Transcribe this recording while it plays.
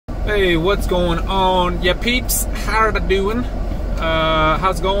Hey, what's going on, ya peeps? How are you doing?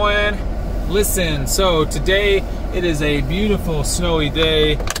 How's it going? Listen, so today it is a beautiful snowy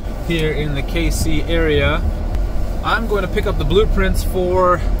day here in the KC area. I'm going to pick up the blueprints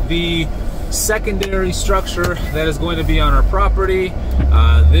for the secondary structure that is going to be on our property.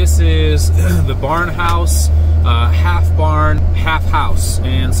 This is the barn house, half barn, half house.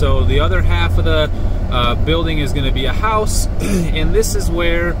 And so the other half of the building is going to be a house, and this is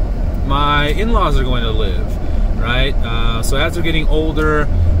where my in-laws are going to live, right? So as they're getting older,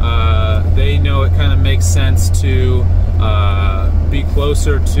 they know it kind of makes sense to be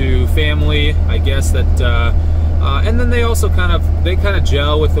closer to family, I guess. That and then they also kind of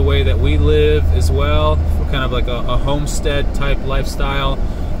gel with the way that we live as well. We're kind of like a homestead type lifestyle,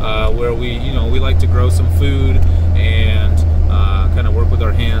 where we like to grow some food and kind of work with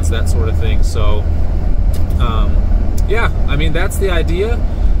our hands, that sort of thing. So yeah, I mean, that's the idea.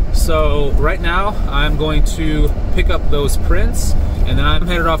 So right now I'm going to pick up those prints, and then I'm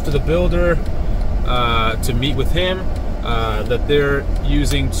headed off to the builder to meet with him that they're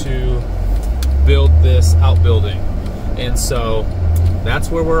using to build this outbuilding. And so that's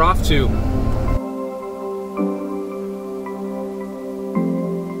where we're off to.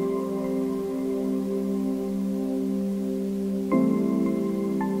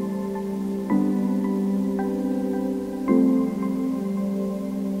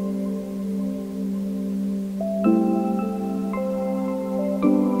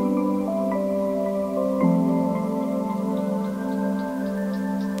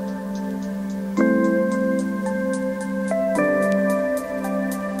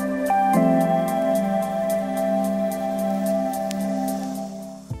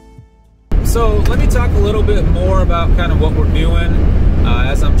 So let me talk a little bit more about kind of what we're doing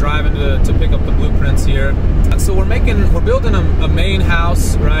as I'm driving to pick up the blueprints here. So we're building a main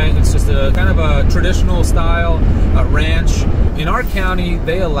house, right? It's just a kind of a traditional style ranch. In our county,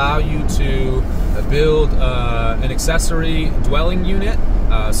 they allow you to build an accessory dwelling unit.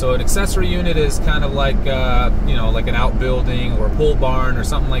 So an accessory unit is kind of like like an outbuilding or a pole barn or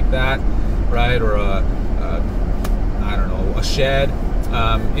something like that, right? Or I don't know, a shed.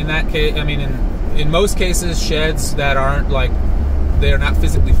 In that case, I mean, in most cases, sheds that aren't they're not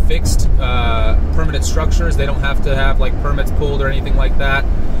physically fixed permanent structures. They don't have to have like permits pulled or anything like that.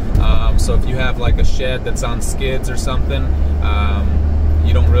 So if you have like a shed that's on skids or something,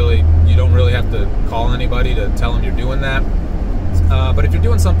 you don't really have to call anybody to tell them you're doing that. But if you're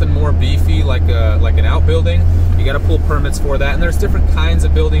doing something more beefy, like an outbuilding, you got to pull permits for that. And there's different kinds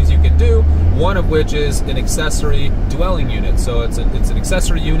of buildings you can do. One of which is an accessory dwelling unit. So it's an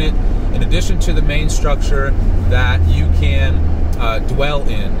accessory unit in addition to the main structure that you can dwell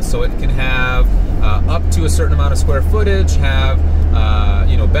in. So it can have up to a certain amount of square footage, have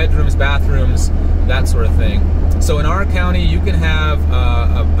bedrooms, bathrooms, that sort of thing. So in our county, you can have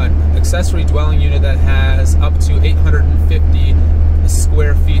an accessory dwelling unit that has up to 850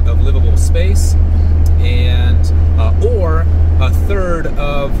 square feet of livable space, and or a third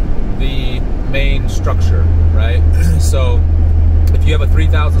of the main structure, right? So if you have a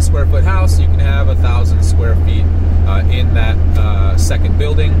 3,000 square foot house, you can have 1,000 square feet in that second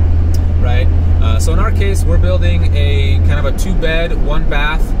building, right? So in our case, we're building a kind of a 2-bed,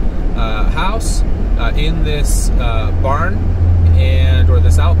 1-bath house in this barn or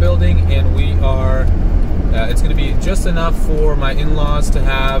this outbuilding, and we are it's going to be just enough for my in-laws to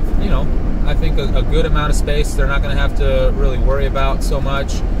have, I think a good amount of space. They're not going to have to really worry about so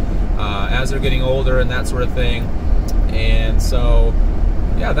much as they're getting older and that sort of thing. And so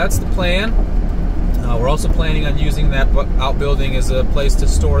yeah, that's the plan. We're also planning on using that outbuilding as a place to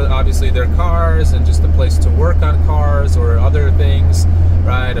store, obviously, their cars, and just a place to work on cars or other things,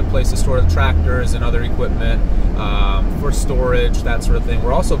 right? A place to store the tractors and other equipment for storage, that sort of thing.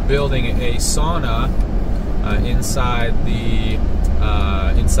 We're also building a sauna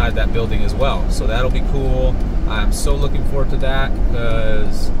inside that building as well. So that'll be cool. I'm so looking forward to that,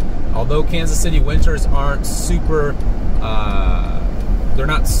 because although Kansas City winters aren't super, they're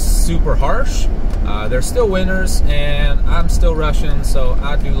not super harsh. They're still winters, and I'm still Russian, so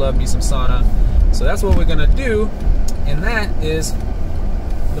I do love me some sauna. So that's what we're gonna do, and that is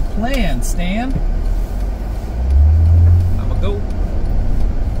the plan, Stan. I'm gonna go.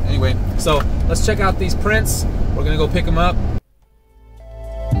 Anyway, so let's check out these prints. We're gonna go pick them up.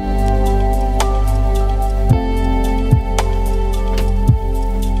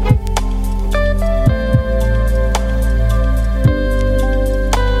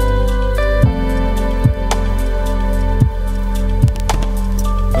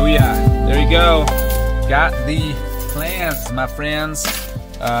 Oh yeah, there you go. Got the plans, my friends.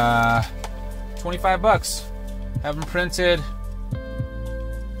 $25. Have them printed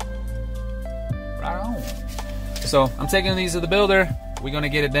right on. So I'm taking these to the builder. We're gonna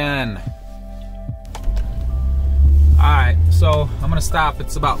get it done. Alright, so I'm gonna stop.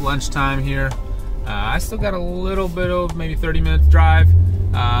 It's about lunchtime here. I still got a little bit of maybe 30 minutes drive.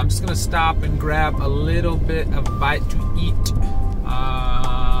 I'm just gonna stop and grab a little bit of bite to eat.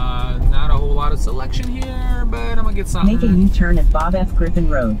 Not a whole lot of selection here, but I'm gonna get something. Make a U-turn at Bob F. Griffin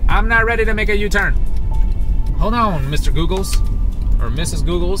Road. I'm not ready to make a U-turn. Hold on, Mr. Googles, or Mrs.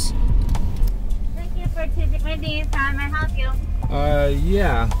 Googles. Thank you for Wendy's. How may I help you?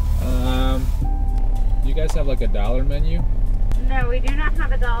 Yeah. You guys have like a $1 menu? No, we do not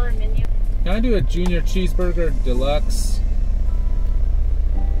have a $1 menu. Can I do a junior cheeseburger deluxe?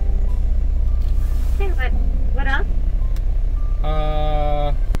 Okay, what else?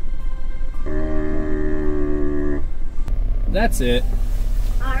 That's it.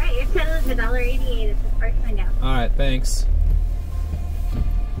 Alright, your total is $1.88. It's the first window. Alright, thanks.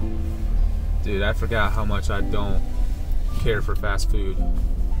 Dude, I forgot how much I don't care for fast food.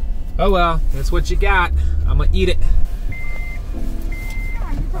 Oh well, that's what you got. I'm gonna eat it. Yeah,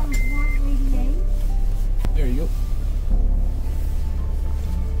 this one's $1.88. There you go.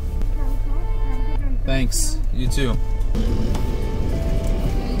 Thanks. You too.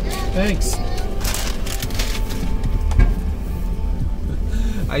 Thanks.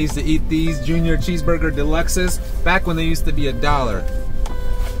 I used to eat these junior cheeseburger deluxes back when they used to be $1.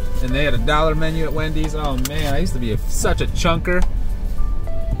 And they had a $1 menu at Wendy's. Oh man, I used to be such a chunker.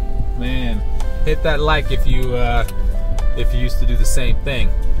 Man, hit that like if you used to do the same thing.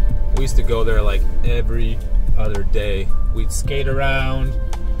 We used to go there like every other day. We'd skate around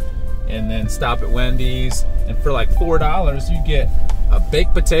and then stop at Wendy's, and for like $4 you get a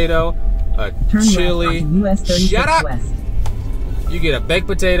baked potato, a chili. Shut up! West. You get a baked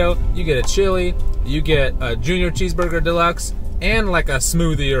potato, you get a chili, you get a junior cheeseburger deluxe, and like a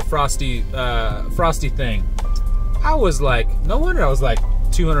smoothie or frosty thing. I was like, no wonder I was like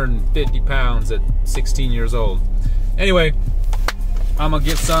 250 pounds at 16 years old. Anyway, I'm gonna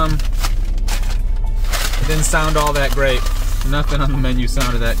get some. It didn't sound all that great. Nothing on the menu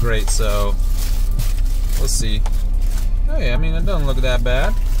sounded that great, so we'll see. Hey, I mean, it doesn't look that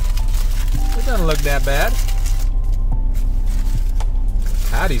bad. It doesn't look that bad.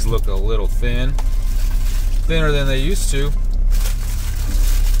 Patties look a little thin. Thinner than they used to.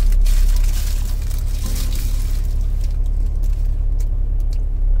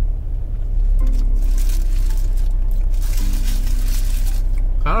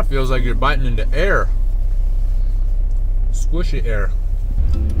 Kind of feels like you're biting into air. Squishy air.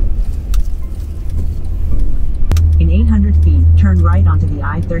 In 800 feet, turn right onto the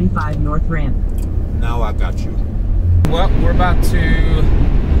I-35 North Ramp. Now I got you. Well, we're about to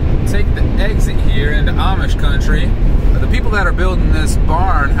take the exit here into Amish country. The people that are building this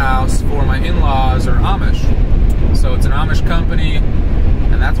barn house for my in-laws are Amish. So it's an Amish company,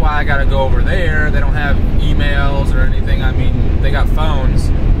 and that's why I gotta go over there. They don't have emails or anything. I mean, they got phones.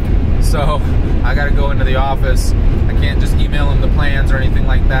 So I gotta go into the office. I can't just email them the plans or anything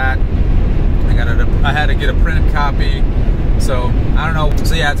like that. I had to get a printed copy. So I don't know.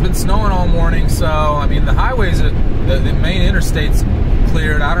 So yeah, it's been snowing all morning. So I mean, the highways, the main interstate's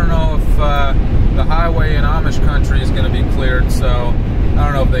cleared. I don't know if the highway in Amish country is going to be cleared. So I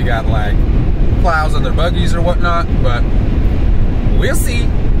don't know if they got like plows on their buggies or whatnot. But we'll see.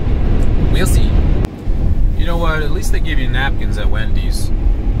 We'll see. You know what? At least they give you napkins at Wendy's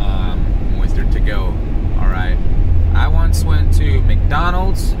with your to-go. All right. I once went to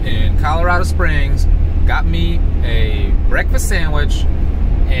McDonald's in Colorado Springs, got me a breakfast sandwich,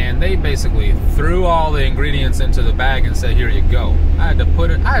 and they basically threw all the ingredients into the bag and said, here you go. I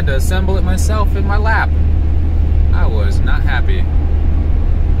had to assemble it myself in my lap. I was not happy.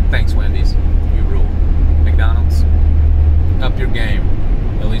 Thanks, Wendy's. You rule. McDonald's, up your game.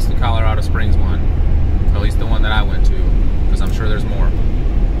 At least the Colorado Springs one. At least the one that I went to, because I'm sure there's more.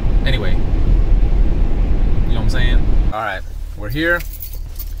 Anyway, you know what I'm saying? All right, we're here,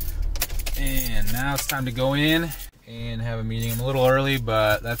 and now it's time to go in and have a meeting. I'm a little early,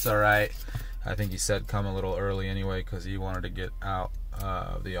 but that's all right. I think he said come a little early anyway because he wanted to get out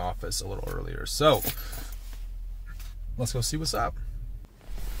of the office a little earlier. So let's go see what's up.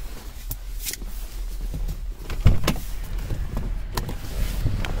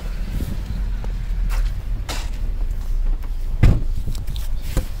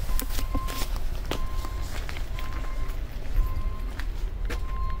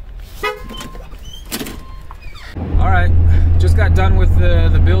 Alright, just got done with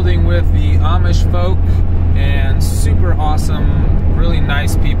the building with the Amish folk, and super awesome, really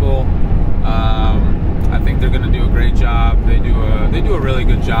nice people. I think they're going to do a great job. They do a really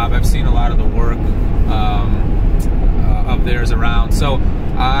good job. I've seen a lot of the work of theirs around, so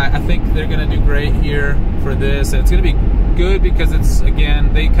I think they're going to do great here for this. And it's going to be good because it's,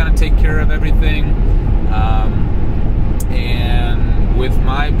 again, they kind of take care of everything. And with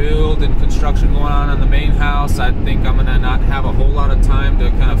my build and construction going on the main house, I think I'm going to not have a whole lot of time to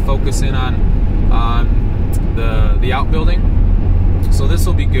kind of focus in on the outbuilding. So this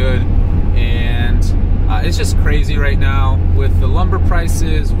will be good. And it's just crazy right now with the lumber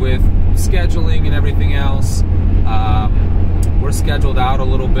prices, with scheduling and everything else. We're scheduled out a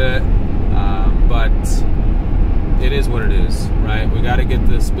little bit, but it is what it is, right? We got to get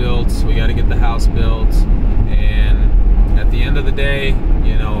this built. We got to get the house built. And at the end of the day,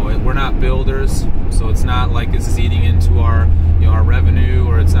 you know, we're not builders, so it's not like this is eating into our, you know, our revenue,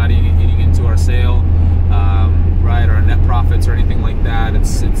 or it's not eating into our sale, right, or our net profits or anything like that.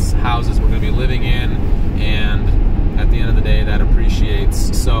 It's houses we're going to be living in, and at the end of the day, that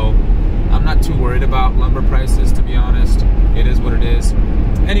appreciates. So I'm not too worried about lumber prices, to be honest. It is what it is.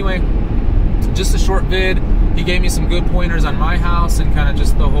 Anyway, just a short vid. He gave me some good pointers on my house and kind of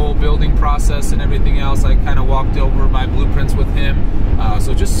just the whole building process and everything else. I kind of walked over my blueprints with him.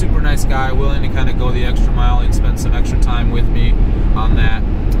 So just super nice guy, willing to kind of go the extra mile and spend some extra time with me on that.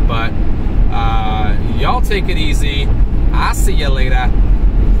 But y'all take it easy. I'll see you later.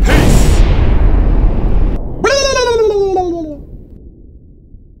 Peace!